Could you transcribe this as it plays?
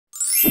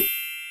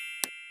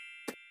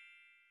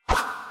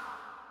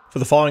For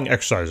the following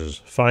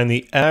exercises, find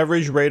the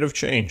average rate of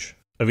change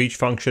of each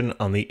function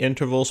on the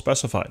interval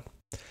specified.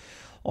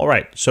 All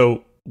right,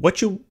 so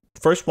what you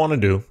first want to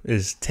do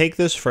is take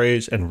this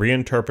phrase and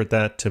reinterpret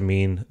that to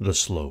mean the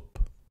slope.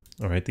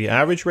 All right, the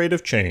average rate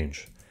of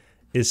change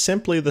is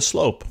simply the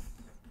slope,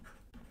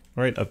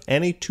 all right, of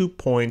any 2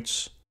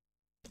 points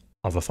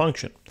of a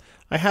function.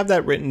 I have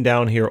that written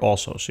down here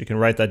also, so you can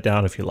write that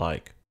down if you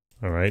like,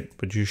 all right?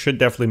 But you should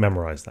definitely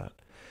memorize that.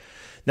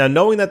 Now,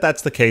 knowing that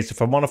that's the case,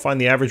 if I want to find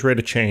the average rate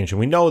of change, and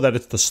we know that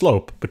it's the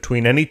slope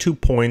between any 2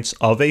 points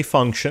of a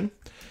function,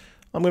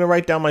 I'm going to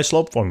write down my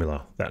slope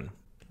formula then,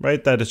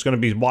 right? That it's going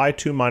to be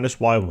y2 minus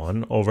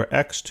y1 over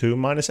x2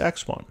 minus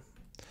x1.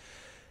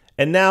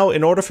 And now,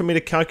 in order for me to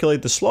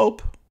calculate the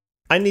slope,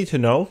 I need to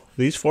know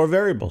these 4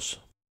 variables.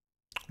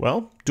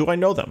 Well, do I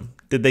know them?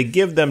 Did they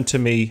give them to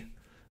me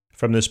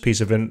from this piece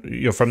of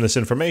from this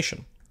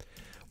information?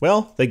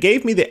 Well, they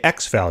gave me the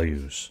x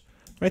values.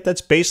 Right,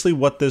 that's basically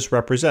what this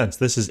represents.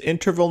 This is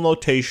interval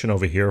notation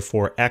over here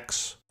for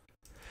x.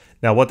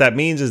 Now what that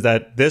means is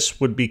that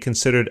this would be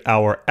considered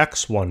our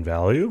x1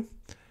 value,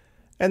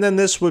 and then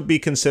this would be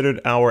considered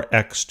our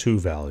x2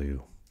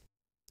 value.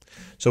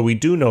 So we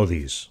do know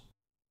these,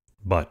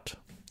 but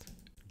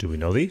do we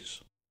know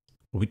these?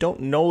 We don't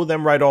know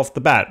them right off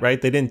the bat,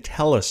 right? They didn't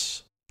tell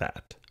us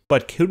that.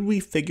 But could we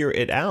figure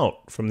it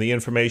out from the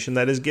information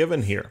that is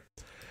given here?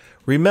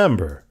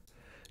 Remember,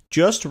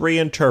 just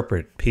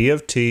reinterpret p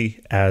of t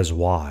as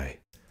y.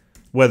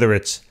 Whether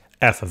it's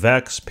f of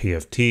x, p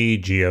of t,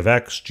 g of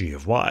x, g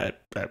of y,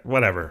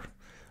 whatever.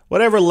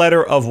 Whatever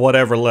letter of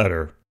whatever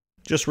letter,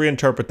 just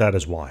reinterpret that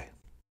as y.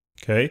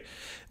 Okay?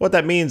 What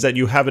that means is that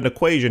you have an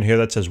equation here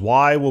that says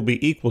y will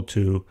be equal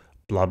to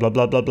blah, blah,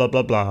 blah, blah, blah,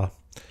 blah, blah.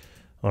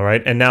 All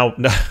right? And now,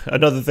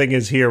 another thing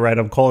is here, right?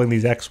 I'm calling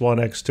these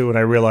x1, x2, and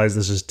I realize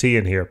this is t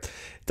in here.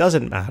 It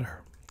doesn't matter.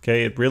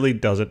 Okay? It really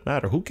doesn't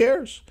matter. Who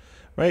cares?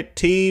 Right,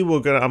 t,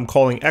 I'm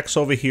calling x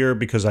over here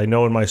because I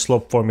know in my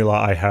slope formula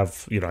I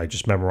have, I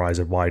just memorize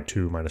it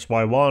y2 minus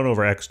y1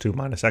 over x2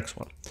 minus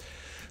x1.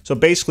 So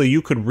basically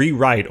you could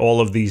rewrite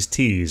all of these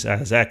t's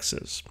as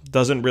x's.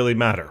 Doesn't really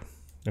matter,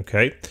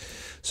 okay?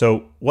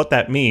 So what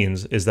that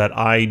means is that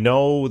I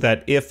know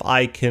that if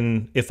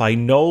I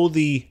know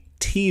the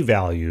t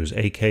values,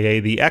 aka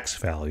the x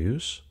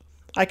values,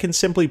 I can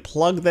simply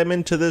plug them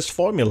into this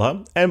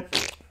formula and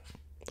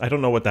I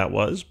don't know what that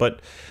was,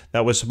 but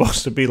that was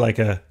supposed to be like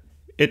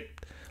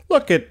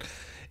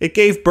it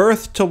gave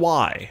birth to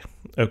y,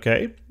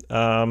 okay?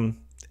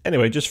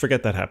 Anyway, just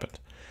forget that happened.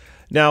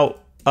 Now,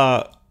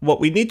 what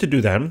we need to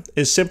do then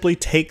is simply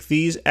take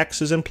these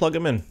x's and plug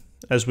them in,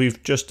 as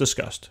we've just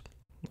discussed,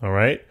 all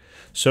right?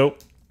 So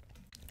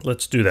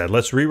let's do that.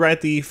 Let's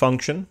rewrite the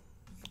function,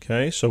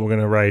 okay? So we're going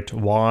to write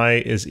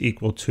y is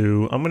equal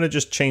to, I'm going to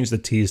just change the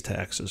t's to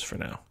x's for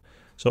now.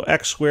 So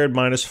x squared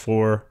minus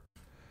 4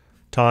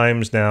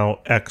 times now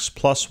x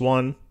plus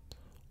 1,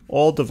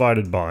 all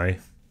divided by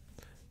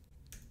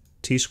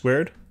t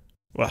squared.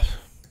 Well,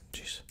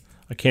 jeez,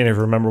 I can't even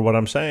remember what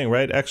I'm saying,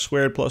 right? X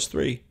squared plus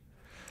 3.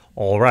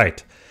 All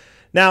right.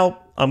 Now,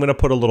 I'm going to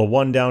put a little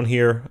 1 down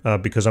here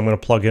because I'm going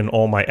to plug in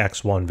all my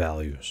x1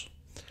 values.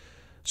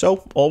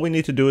 So all we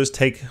need to do is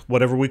take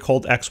whatever we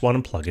called x1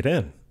 and plug it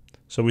in.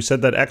 So we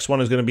said that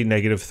x1 is going to be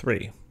negative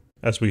 3,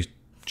 as we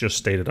just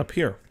stated up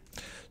here.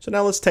 So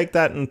now let's take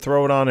that and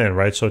throw it on in,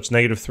 right? So it's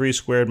negative 3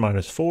 squared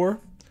minus 4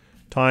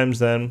 times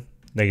then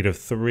negative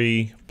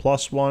 3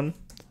 plus 1.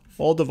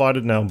 All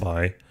divided now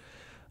by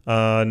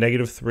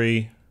negative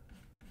 3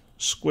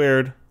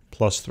 squared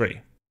plus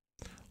 3.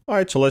 All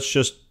right, so let's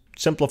just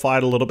simplify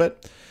it a little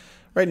bit.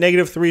 Right,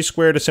 negative 3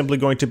 squared is simply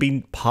going to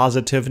be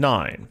positive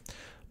 9.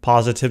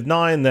 Positive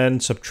 9, then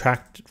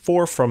subtract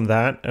 4 from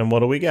that, and what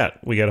do we get?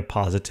 We get a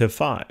positive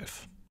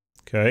 5.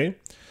 Okay,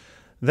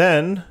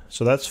 then,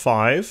 so that's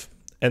 5.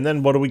 And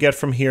then what do we get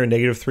from here?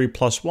 Negative 3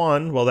 plus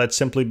 1, well, that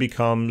simply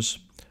becomes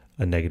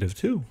a negative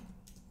 2.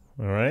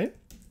 All right.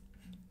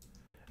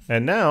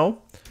 And now,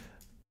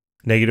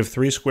 negative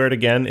 3 squared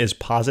again is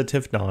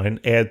positive 9.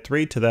 Add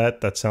 3 to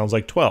that, that sounds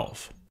like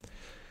 12.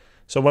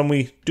 So when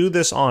we do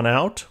this on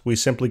out, we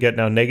simply get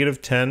now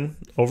negative 10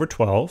 over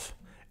 12.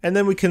 And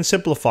then we can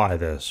simplify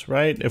this,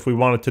 right? If we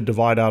wanted to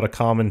divide out a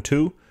common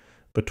 2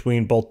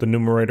 between both the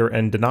numerator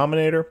and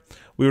denominator,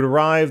 we would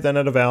arrive then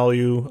at a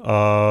value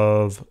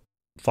of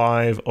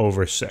 5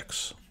 over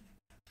 6.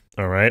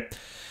 All right?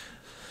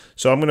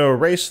 So I'm going to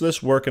erase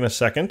this work in a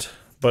second,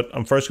 but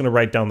I'm first going to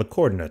write down the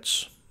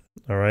coordinates.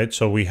 All right,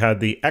 so we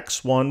had the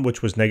x1,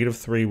 which was negative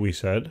 3, we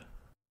said.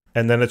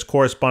 And then its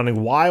corresponding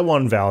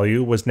y1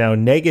 value was now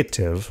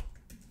negative,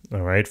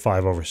 all right,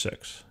 5 over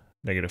 6.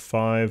 Negative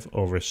 5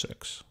 over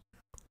 6.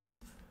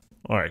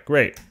 All right,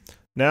 great.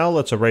 Now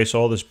let's erase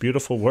all this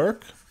beautiful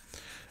work.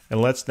 And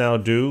let's now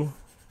do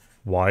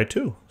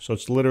y2. So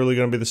it's literally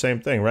going to be the same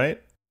thing, right?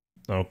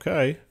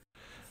 Okay,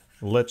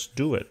 let's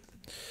do it.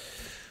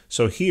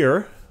 So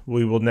here,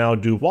 we will now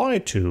do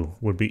y2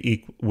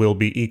 will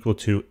be equal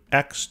to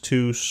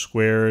x2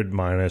 squared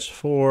minus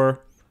 4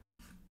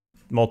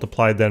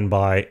 multiplied then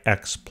by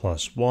x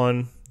plus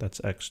 1. that's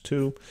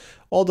x2,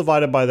 all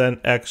divided by then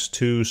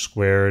x2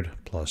 squared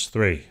plus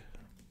 3.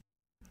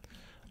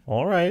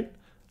 All right,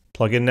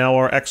 plug in now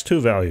our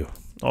x2 value.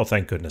 Oh,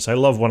 thank goodness. I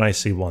love when I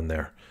see 1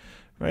 there,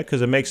 right?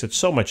 Because it makes it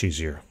so much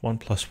easier. 1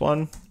 plus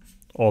 1,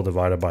 all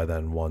divided by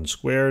then 1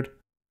 squared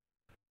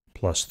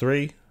plus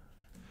 3.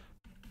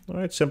 All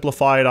right,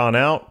 simplify it on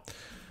out.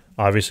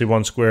 Obviously,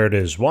 1 squared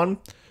is 1.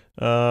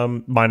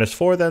 Minus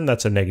 4 then,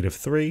 that's a negative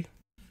 3.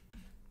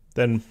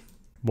 Then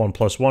 1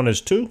 plus 1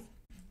 is 2.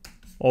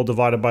 All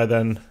divided by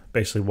then,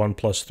 basically 1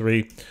 plus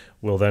 3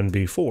 will then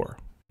be 4.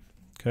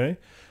 Okay,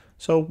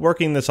 so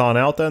working this on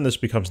out then, this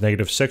becomes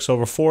negative 6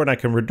 over 4, and I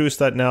can reduce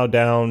that now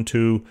down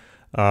to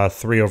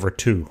 3 over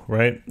 2,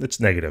 right? It's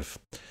negative.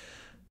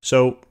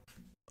 So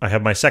I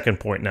have my second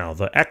point now.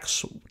 The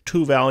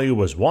x2 value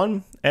was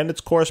 1, and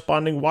its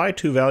corresponding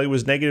y2 value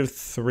was negative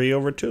 3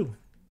 over 2.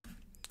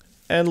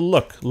 And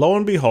look, lo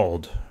and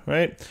behold,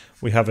 right?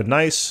 We have a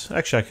nice,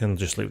 actually I can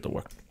just leave the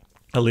work.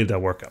 I'll leave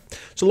that work up.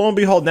 So lo and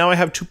behold, now I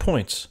have 2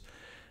 points.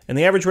 And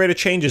the average rate of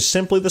change is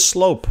simply the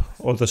slope,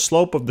 or the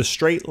slope of the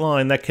straight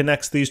line that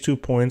connects these 2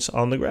 points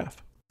on the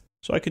graph.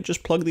 So I could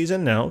just plug these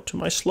in now to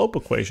my slope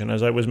equation,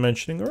 as I was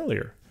mentioning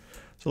earlier.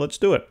 So let's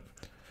do it.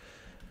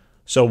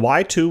 So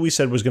y2 we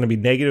said was going to be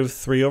negative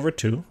 3 over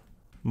 2,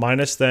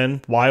 minus then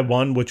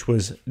y1, which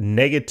was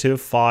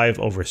negative 5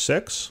 over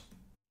 6,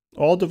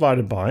 all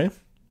divided by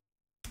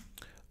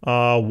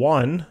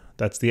 1,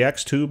 that's the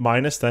x2,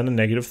 minus then a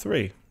negative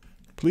 3.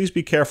 Please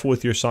be careful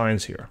with your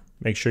signs here.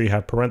 Make sure you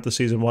have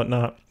parentheses and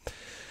whatnot.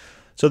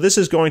 So this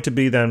is going to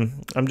be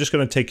then, I'm just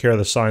going to take care of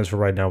the signs for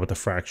right now with the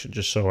fraction,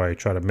 just so I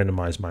try to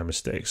minimize my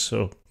mistakes.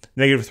 So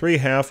negative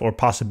 3/2, or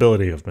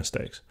possibility of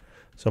mistakes.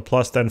 So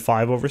plus then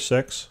 5 over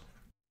 6,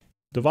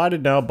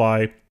 divided now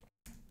by,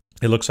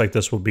 it looks like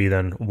this will be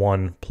then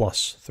 1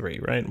 plus 3,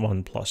 right?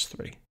 1 plus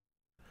 3.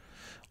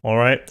 All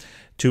right.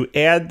 To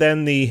add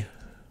then the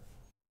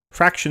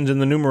fractions in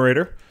the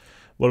numerator,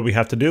 what do we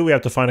have to do? We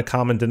have to find a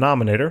common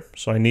denominator.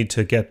 So I need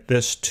to get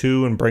this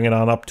 2 and bring it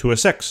on up to a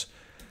 6.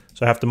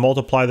 So I have to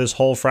multiply this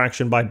whole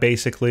fraction by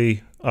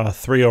basically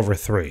 3 over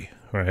 3,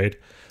 right?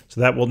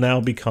 So that will now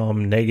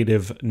become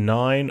negative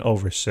 9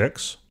 over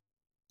 6.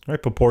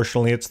 Right?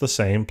 Proportionally, it's the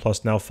same,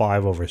 plus now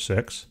 5 over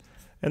 6.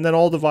 And then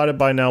all divided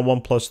by now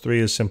 1 plus 3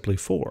 is simply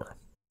 4.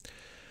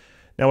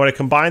 Now when I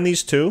combine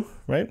these two,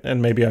 right,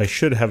 and maybe I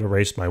should have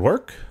erased my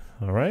work.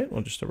 All right,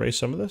 we'll just erase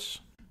some of this.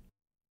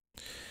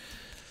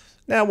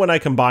 Now, when I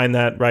combine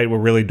that, right, we're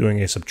really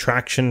doing a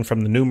subtraction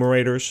from the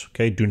numerators,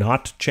 okay? Do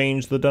not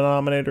change the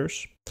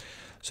denominators.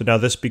 So now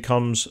this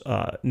becomes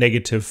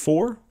negative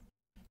 4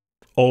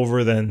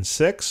 over then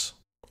 6,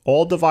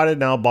 all divided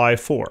now by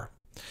 4.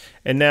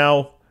 And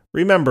now,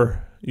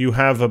 remember, you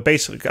have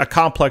a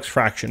complex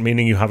fraction,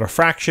 meaning you have a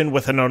fraction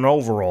within an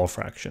overall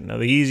fraction. Now,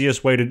 the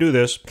easiest way to do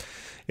this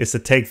is to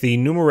take the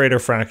numerator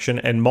fraction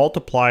and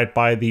multiply it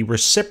by the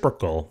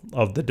reciprocal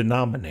of the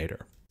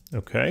denominator,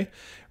 okay?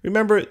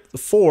 Remember,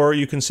 4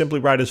 you can simply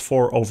write as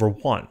 4 over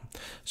 1.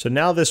 So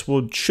now this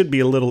should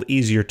be a little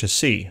easier to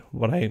see.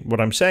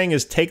 What I'm saying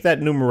is take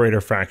that numerator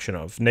fraction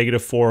of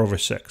negative 4 over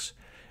 6,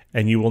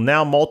 and you will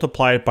now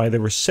multiply it by the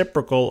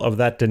reciprocal of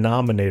that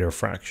denominator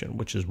fraction,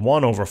 which is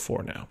 1 over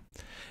 4 now.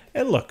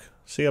 And look,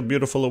 see how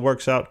beautiful it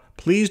works out?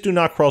 Please do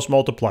not cross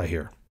multiply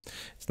here.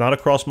 It's not a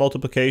cross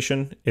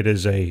multiplication. It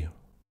is a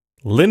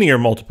linear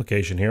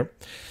multiplication here.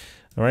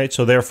 All right,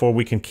 so therefore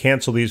we can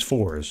cancel these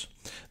 4s.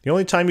 The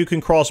only time you can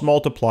cross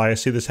multiply, I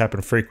see this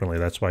happen frequently,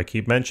 that's why I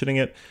keep mentioning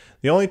it.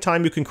 The only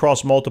time you can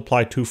cross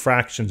multiply 2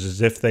 fractions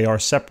is if they are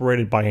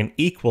separated by an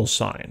equal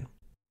sign.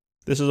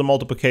 This is a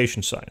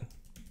multiplication sign.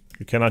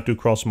 You cannot do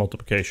cross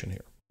multiplication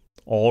here.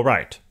 All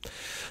right,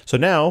 so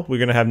now we're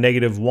going to have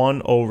negative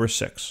 1 over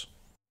 6.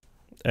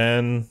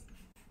 And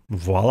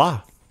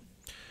voila.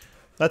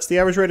 That's the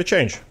average rate of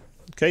change.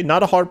 Okay,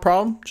 not a hard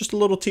problem, just a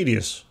little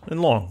tedious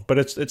and long, but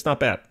it's not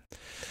bad.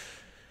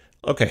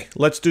 Okay,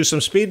 let's do some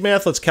speed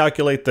math. Let's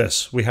calculate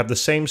this. We have the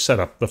same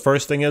setup. The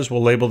first thing is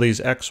we'll label these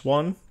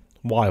x1,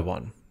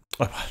 y1.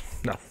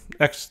 No,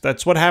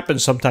 that's what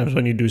happens sometimes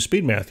when you do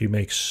speed math. You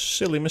make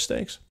silly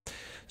mistakes.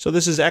 So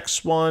this is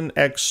x1,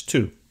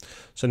 x2.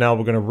 So now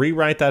we're going to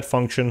rewrite that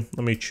function.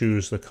 Let me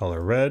choose the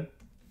color red.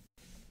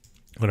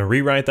 I'm going to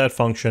rewrite that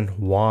function.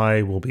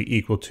 Y will be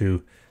equal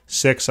to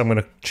 6. I'm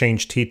going to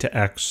change t to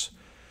x.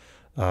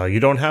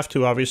 You don't have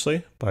to,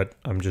 obviously, but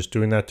I'm just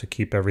doing that to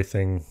keep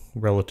everything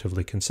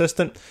relatively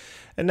consistent.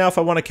 And now if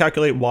I want to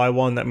calculate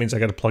y1, that means I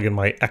got to plug in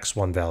my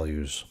x1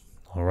 values.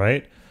 All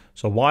right,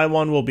 so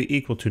y1 will be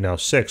equal to now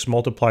 6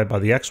 multiplied by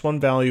the x1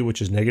 value,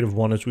 which is negative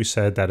 1, as we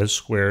said, that is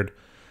squared,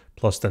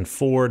 plus then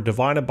 4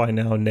 divided by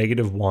now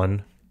negative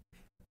 1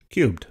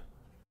 cubed.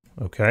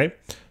 Okay,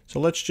 so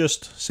let's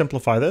just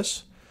simplify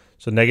this.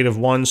 So negative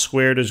 1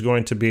 squared is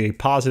going to be a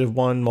positive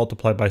 1,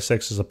 multiplied by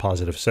 6 is a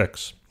positive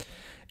 6.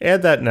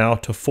 Add that now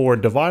to 4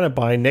 divided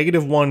by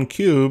negative 1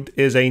 cubed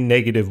is a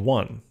negative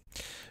 1.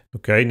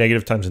 Okay,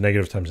 negative times a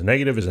negative times a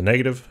negative is a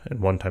negative, and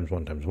 1 times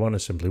 1 times 1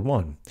 is simply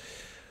 1.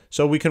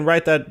 So we can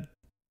write that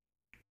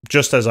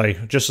just as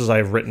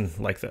I've written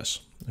like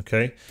this.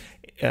 Okay,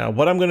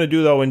 What I'm going to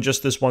do, though, in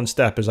just this one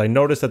step is I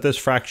notice that this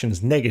fraction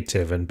is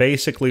negative, and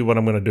basically what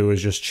I'm going to do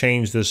is just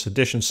change this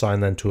addition sign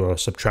then to a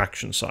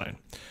subtraction sign.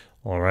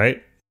 All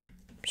right,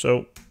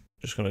 so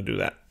just going to do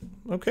that.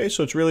 Okay,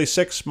 so it's really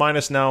 6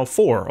 minus now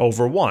 4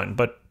 over 1,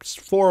 but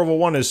 4 over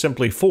 1 is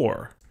simply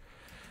 4.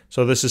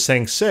 So this is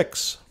saying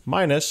 6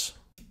 minus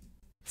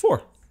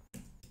 4.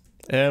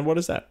 And what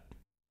is that?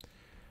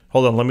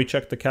 Hold on, let me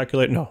check the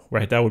calculator. No,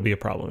 right, that would be a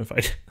problem if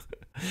I...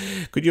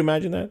 Could you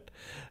imagine that?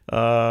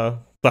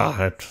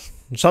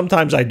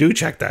 Sometimes I do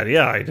check that.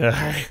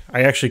 Yeah,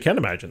 I actually can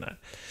imagine that.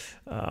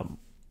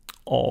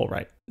 All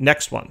right,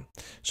 next one.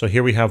 So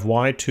here we have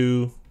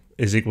y2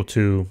 is equal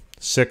to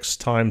 6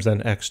 times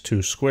then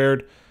x2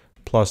 squared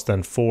plus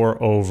then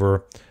 4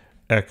 over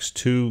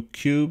x2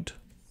 cubed.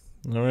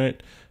 All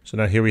right, so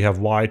now here we have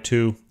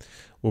y2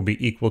 will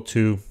be equal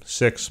to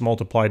 6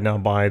 multiplied now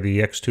by the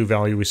x2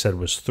 value we said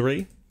was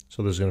 3.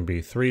 So there's going to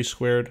be 3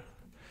 squared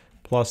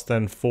plus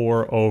then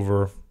 4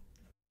 over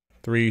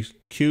 3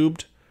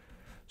 cubed.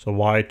 So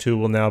y2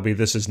 will now be,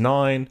 this is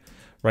 9,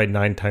 right?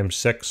 9 times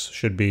 6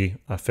 should be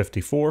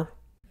 54.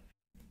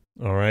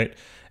 All right.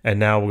 And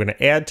now we're going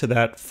to add to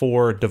that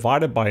 4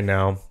 divided by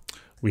now,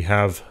 we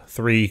have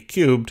 3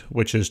 cubed,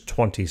 which is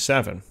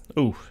 27.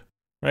 Ooh,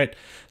 right?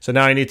 So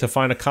now I need to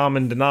find a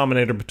common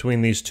denominator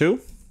between these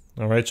two.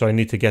 All right, so I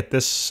need to get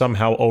this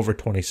somehow over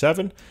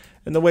 27.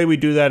 And the way we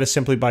do that is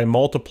simply by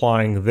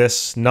multiplying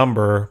this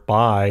number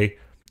by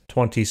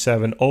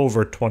 27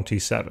 over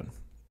 27.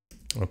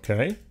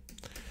 Okay,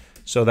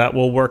 so that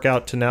will work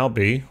out to now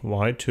be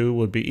y2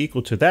 would be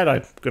equal to that.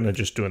 I'm going to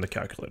just do in the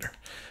calculator.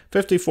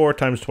 54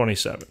 times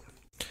 27.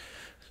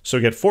 So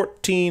we get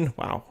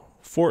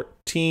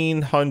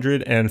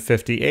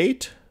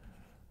 1,458.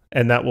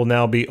 And that will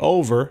now be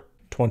over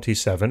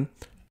 27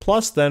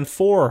 plus then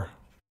 4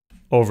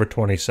 over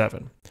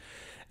 27.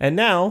 And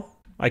now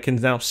I can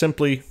now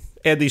simply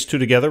add these two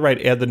together,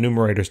 right? Add the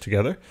numerators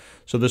together.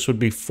 So this would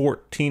be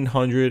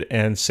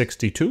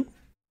 1,462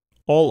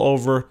 all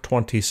over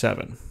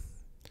 27.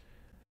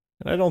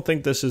 And I don't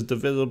think this is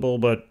divisible,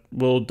 but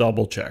we'll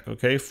double check,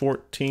 okay?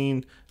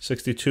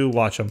 1,462,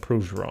 watch, I'm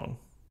proved wrong.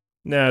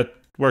 Nah, it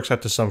works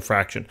out to some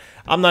fraction.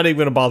 I'm not even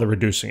going to bother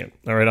reducing it,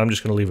 all right? I'm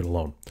just going to leave it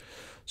alone.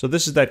 So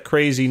this is that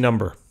crazy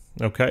number,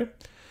 okay?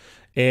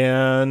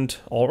 And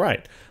all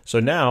right, so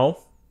now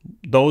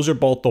those are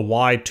both the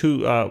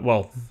y2,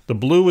 well, the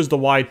blue is the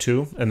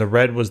y2 and the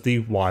red was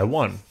the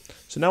y1.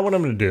 So now what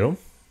I'm going to do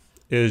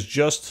is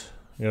just,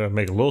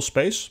 make a little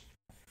space.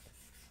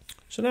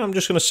 So now I'm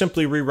just going to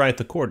simply rewrite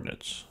the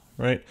coordinates,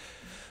 right?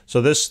 So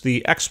this,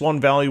 the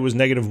x1 value was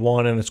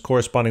 -1 and its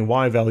corresponding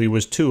y value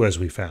was 2 as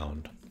we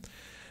found.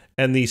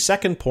 And the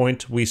second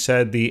point, we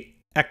said the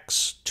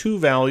x2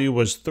 value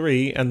was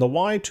 3 and the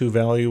y2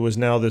 value was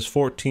now this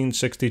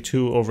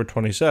 1,462 over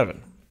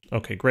 27.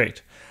 Okay,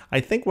 great. I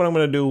think what I'm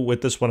going to do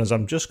with this one is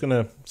I'm just going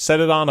to set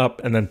it on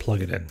up and then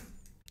plug it in.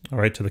 All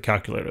right, to the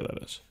calculator,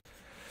 that is.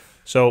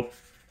 So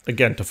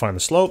again, to find the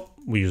slope,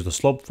 we use the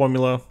slope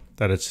formula,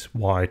 that it's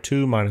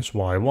y2 minus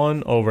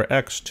y1 over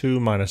x2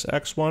 minus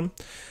x1.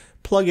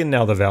 Plug in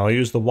now the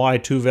values. The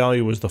y2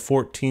 value was the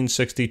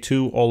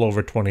 1,462 all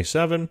over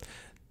 27,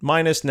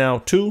 minus now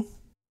 2,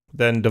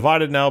 then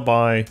divided now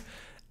by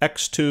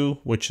x2,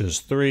 which is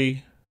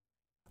 3,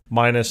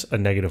 minus a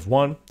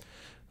 -1.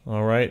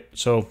 All right,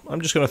 so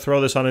I'm just going to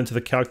throw this on into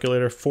the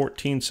calculator,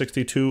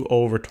 1,462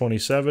 over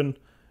 27,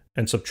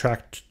 and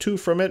subtract 2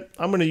 from it.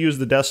 I'm going to use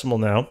the decimal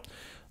now.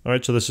 All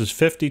right, so this is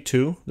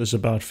 52. This is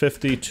about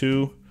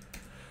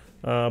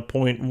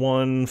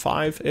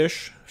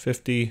 52.15-ish,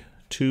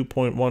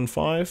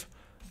 52.15,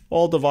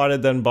 all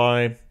divided then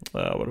by,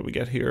 what do we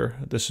get here?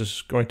 This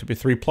is going to be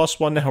 3 plus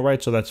 1 now,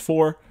 right? So that's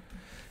 4.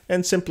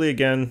 And simply,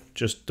 again,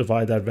 just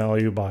divide that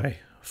value by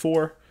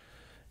 4.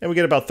 And we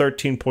get about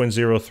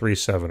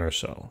 13.037 or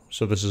so.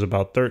 So this is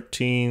about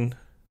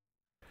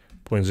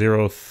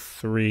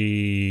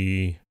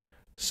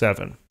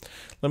 13.037.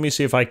 Let me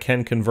see if I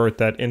can convert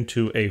that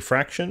into a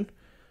fraction.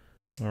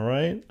 All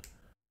right.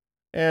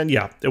 And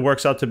yeah, it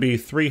works out to be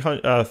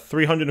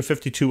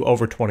 352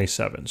 over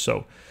 27.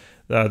 So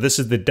this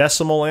is the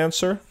decimal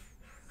answer.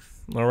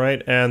 All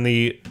right. And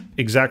the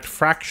exact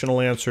fractional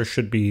answer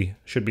should be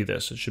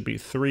this. It should be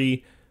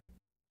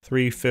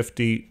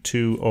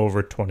 352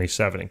 over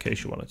 27, in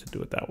case you wanted to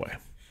do it that way.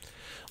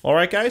 All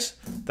right, guys,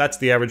 that's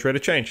the average rate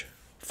of change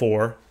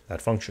for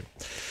that function.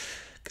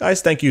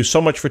 Guys, thank you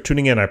so much for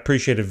tuning in. I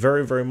appreciate it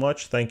very, very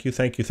much. Thank you,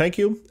 thank you, thank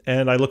you.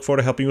 And I look forward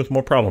to helping you with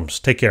more problems.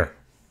 Take care.